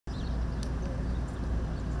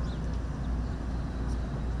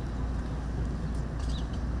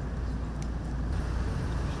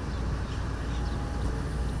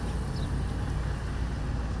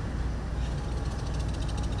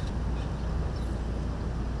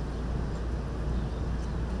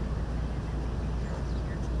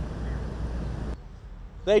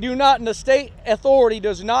They do not, and the state authority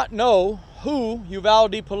does not know who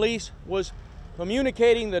Uvalde police was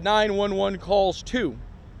communicating the 911 calls to.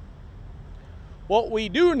 What we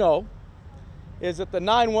do know is that the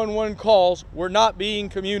 911 calls were not being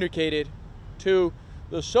communicated to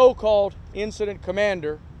the so-called incident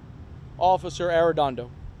commander, Officer Arredondo.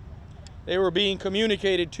 They were being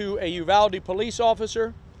communicated to a Uvalde police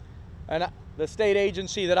officer, and the state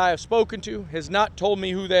agency that I have spoken to has not told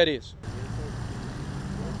me who that is.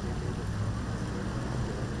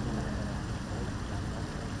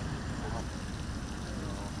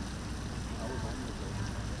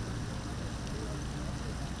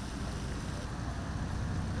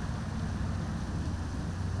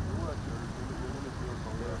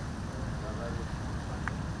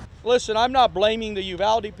 Listen, I'm not blaming the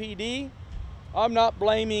Uvalde PD. I'm not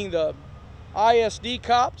blaming the ISD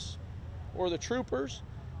cops or the troopers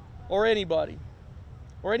or anybody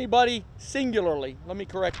singularly. Let me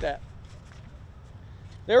correct that.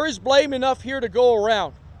 There is blame enough here to go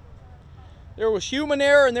around. There was human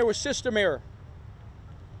error and there was system error.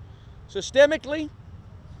 Systemically,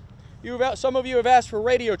 some of you have asked for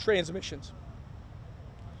radio transmissions.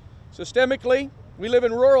 Systemically, we live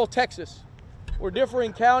in rural Texas, where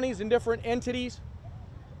differing counties and different entities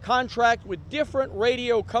contract with different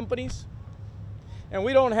radio companies, and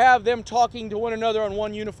we don't have them talking to one another on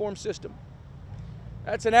one uniform system.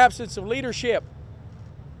 That's an absence of leadership.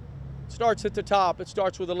 It starts at the top. It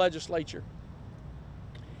starts with the legislature.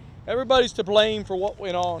 Everybody's to blame for what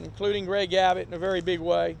went on, including Greg Abbott in a very big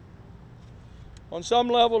way. On some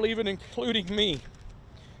level, even including me,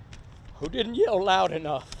 who didn't yell loud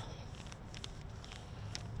enough.